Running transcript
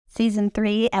Season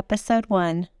 3, Episode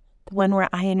 1, the one where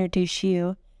I introduce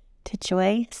you to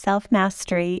joy,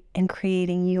 self-mastery, and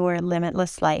creating your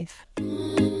limitless life.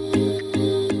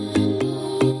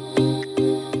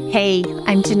 Hey,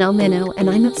 I'm Janelle Minow, and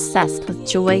I'm obsessed with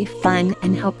joy, fun,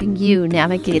 and helping you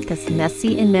navigate this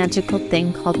messy and magical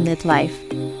thing called midlife.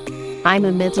 I'm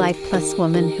a midlife plus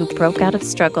woman who broke out of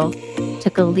struggle,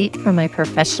 took a leap from my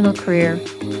professional career,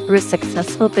 grew a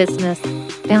successful business,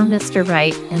 found Mr.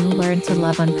 Right, and learned to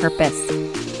love on purpose.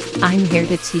 I'm here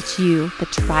to teach you the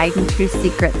tried and true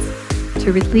secrets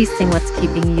to releasing what's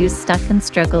keeping you stuck and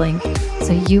struggling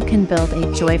so you can build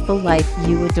a joyful life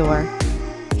you adore.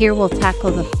 Here we'll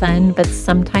tackle the fun but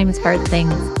sometimes hard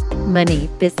things: money,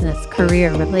 business,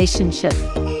 career, relationships,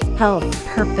 health,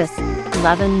 purpose,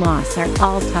 love, and loss are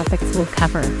all topics we'll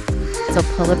cover. So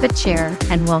pull up a chair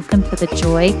and welcome to the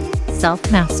Joy,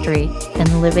 Self-Mastery,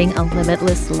 and Living a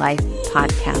Limitless Life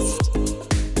podcast.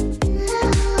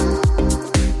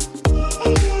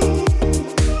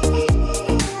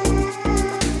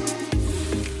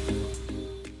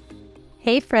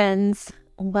 Hey friends,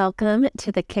 welcome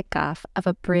to the kickoff of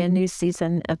a brand new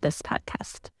season of this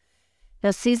podcast.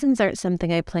 Now, seasons aren't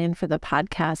something I plan for the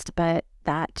podcast, but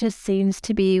that just seems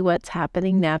to be what's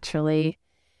happening naturally.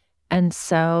 And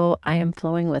so I am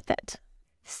flowing with it.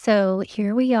 So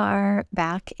here we are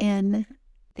back in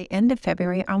the end of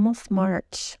February, almost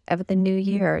March of the new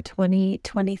year,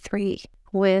 2023,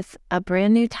 with a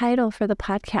brand new title for the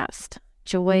podcast: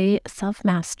 Joy,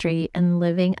 Self-Mastery, and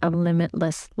Living a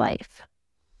Limitless Life.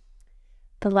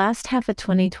 The last half of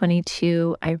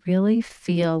 2022, I really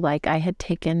feel like I had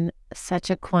taken such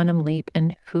a quantum leap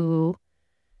in who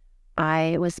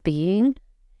I was being,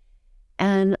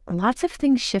 and lots of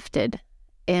things shifted.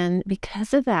 And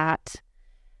because of that,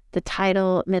 the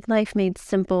title Midlife Made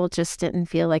Simple just didn't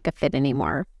feel like a fit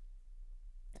anymore.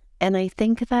 And I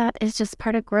think that is just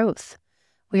part of growth.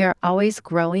 We are always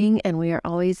growing, and we are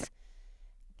always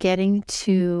getting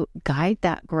to guide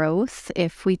that growth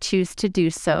if we choose to do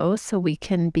so we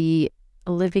can be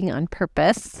living on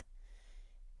purpose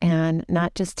and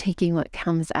not just taking what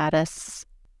comes at us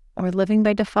or living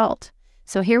by default.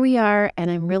 So here we are, and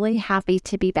I'm really happy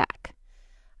to be back.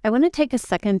 I want to take a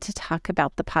second to talk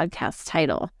about the podcast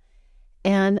title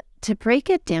and to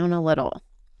break it down a little.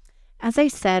 As I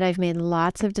said, I've made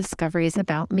lots of discoveries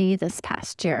about me this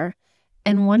past year,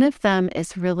 and one of them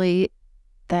is really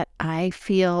that I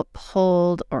feel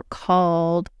pulled or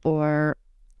called, or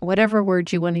whatever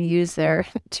word you want to use there,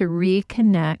 to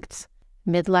reconnect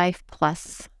midlife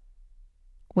plus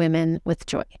women with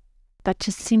joy. That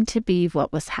just seemed to be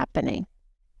what was happening.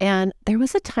 And there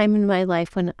was a time in my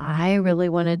life when I really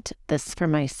wanted this for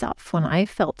myself, when I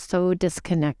felt so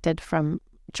disconnected from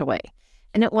joy.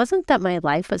 And it wasn't that my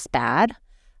life was bad.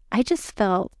 I just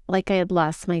felt like I had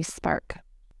lost my spark.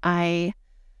 I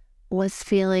was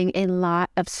feeling a lot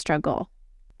of struggle.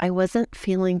 I wasn't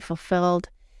feeling fulfilled,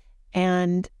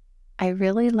 and I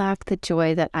really lacked the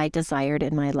joy that I desired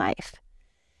in my life.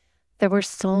 There were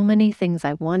so many things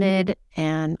I wanted,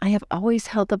 and I have always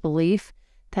held the belief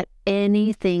that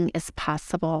anything is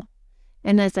possible.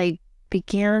 And as I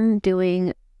began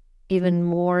doing even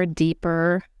more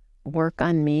deeper work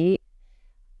on me,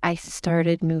 I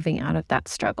started moving out of that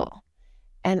struggle.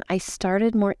 And I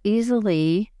started more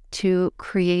easily to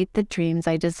create the dreams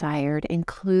I desired,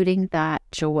 including that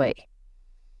joy.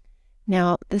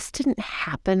 Now, this didn't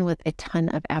happen with a ton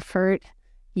of effort.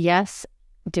 Yes,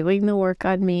 doing the work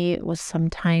on me was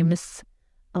sometimes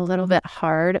a little bit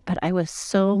hard, but I was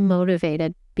so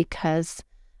motivated because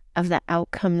of the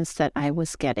outcomes that I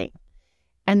was getting.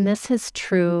 And this is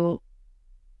true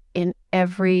in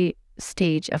every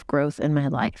stage of growth in my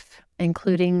life,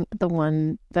 including the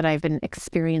one that I've been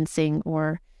experiencing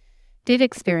or did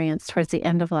experience towards the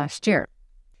end of last year.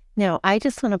 Now, I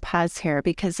just want to pause here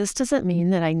because this doesn't mean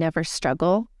that I never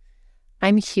struggle.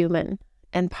 I'm human,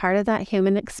 and part of that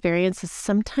human experience is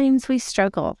sometimes we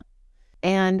struggle,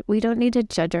 and we don't need to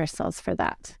judge ourselves for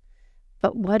that.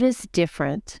 But what is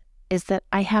different is that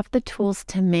I have the tools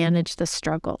to manage the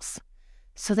struggles,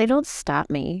 so they don't stop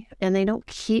me and they don't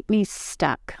keep me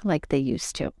stuck like they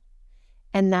used to.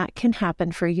 And that can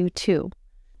happen for you too.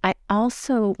 I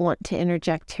also want to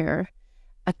interject here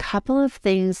a couple of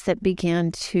things that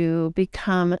began to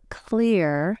become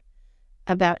clear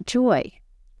about joy.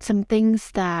 Some things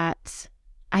that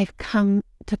I've come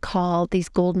to call these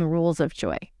golden rules of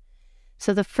joy.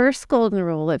 So the first golden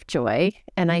rule of joy,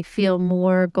 and I feel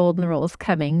more golden rules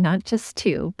coming, not just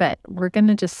two, but we're going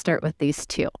to just start with these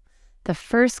two. The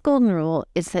first golden rule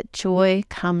is that joy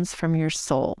comes from your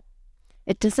soul.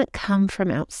 It doesn't come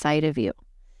from outside of you.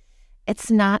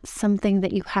 It's not something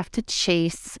that you have to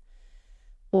chase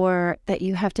or that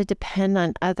you have to depend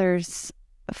on others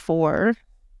for,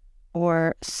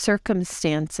 or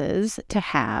circumstances to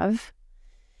have.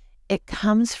 It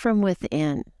comes from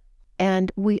within,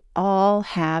 and we all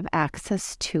have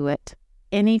access to it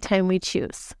anytime we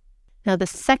choose. Now, the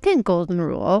second golden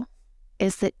rule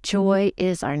is that joy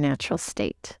is our natural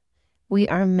state. We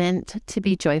are meant to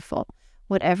be joyful.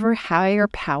 Whatever higher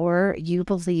power you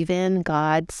believe in,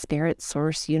 God, spirit,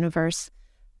 source, universe,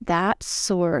 that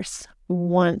source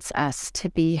wants us to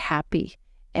be happy.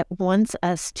 It wants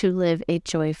us to live a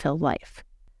joy-filled life.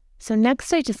 So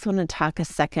next, I just want to talk a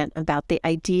second about the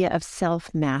idea of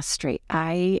self-mastery.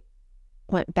 I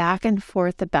went back and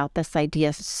forth about this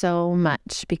idea so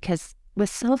much because with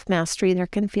self-mastery, there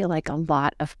can feel like a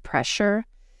lot of pressure,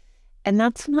 and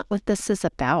that's not what this is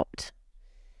about.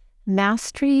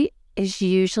 Mastery is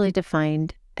usually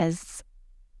defined as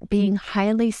being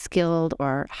highly skilled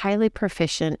or highly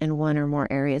proficient in one or more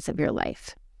areas of your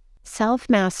life.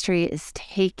 Self-mastery is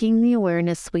taking the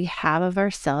awareness we have of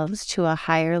ourselves to a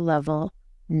higher level,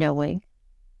 knowing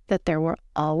that there will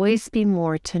always be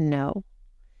more to know.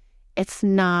 It's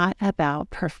not about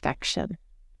perfection.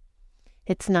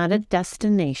 It's not a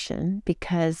destination,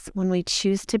 because when we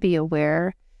choose to be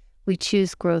aware, we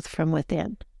choose growth from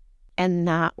within. And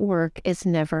that work is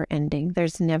never ending.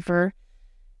 There's never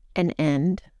an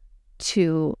end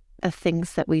to the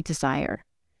things that we desire.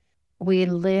 We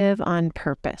live on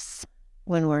purpose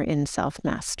when we're in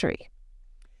self-mastery.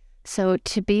 So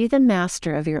to be the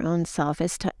master of your own self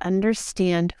is to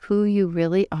understand who you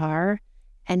really are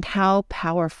and how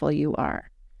powerful you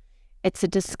are. It's a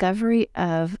discovery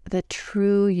of the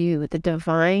true you, the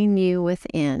divine you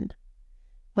within,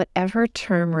 whatever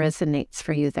term resonates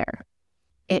for you there.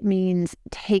 It means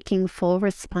taking full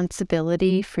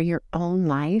responsibility for your own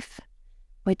life,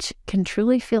 which can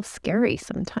truly feel scary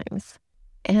sometimes.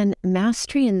 And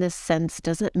mastery in this sense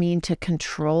doesn't mean to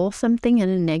control something in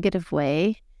a negative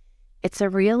way. It's a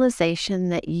realization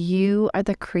that you are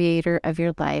the creator of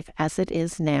your life as it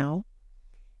is now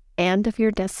and of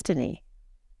your destiny.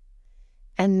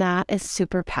 And that is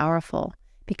super powerful,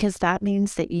 because that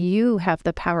means that you have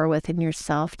the power within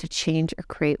yourself to change or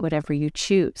create whatever you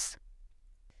choose.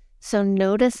 So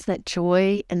notice that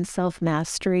joy and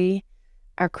self-mastery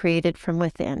are created from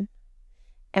within.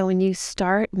 And when you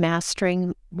start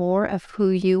mastering more of who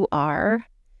you are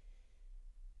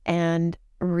and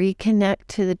reconnect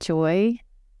to the joy,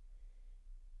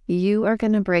 you are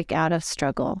going to break out of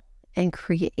struggle and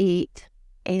create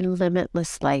a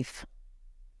limitless life.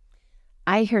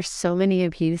 I hear so many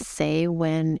of you say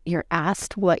when you're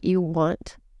asked what you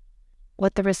want,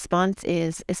 what the response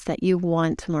is that you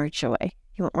want more joy.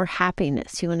 You want more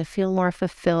happiness. You want to feel more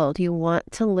fulfilled. You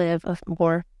want to live a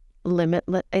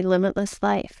limitless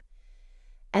life.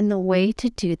 And the way to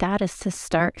do that is to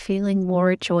start feeling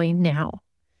more joy now,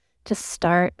 to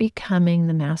start becoming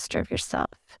the master of yourself.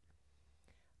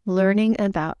 Learning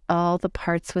about all the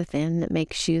parts within that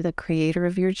makes you the creator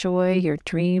of your joy, your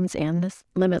dreams, and this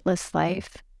limitless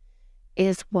life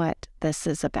is what this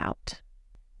is about.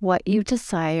 What you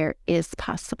desire is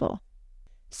possible.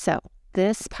 So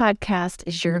this podcast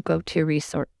is your go-to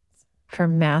resource for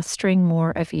mastering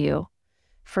more of you,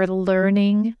 for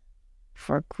learning,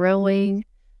 for growing,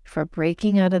 for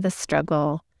breaking out of the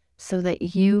struggle, so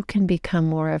that you can become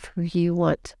more of who you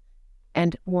want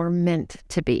and were meant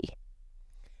to be.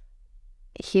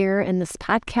 Here in this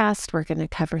podcast, we're going to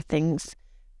cover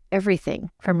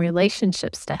everything from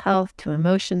relationships to health, to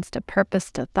emotions, to purpose,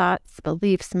 to thoughts,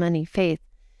 beliefs, money, faith,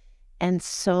 and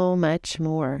so much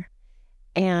more.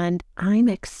 And I'm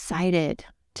excited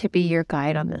to be your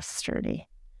guide on this journey.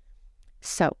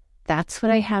 So that's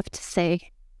what I have to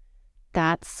say.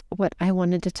 That's what I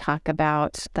wanted to talk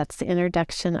about. That's the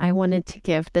introduction I wanted to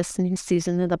give this new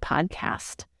season of the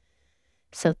podcast.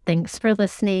 So thanks for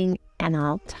listening, and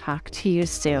I'll talk to you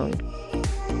soon.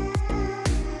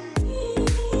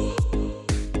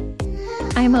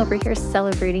 I'm over here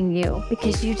celebrating you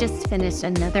because you just finished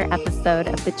another episode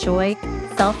of the Joy,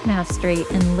 Self-Mastery,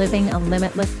 and Living a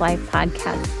Limitless Life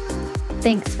podcast.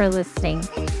 Thanks for listening.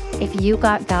 If you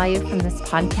got value from this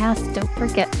podcast, don't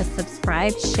forget to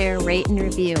subscribe, share, rate, and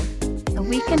review, so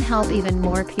we can help even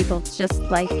more people just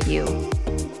like you.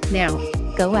 Now,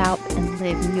 go out and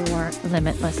live your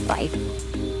limitless life.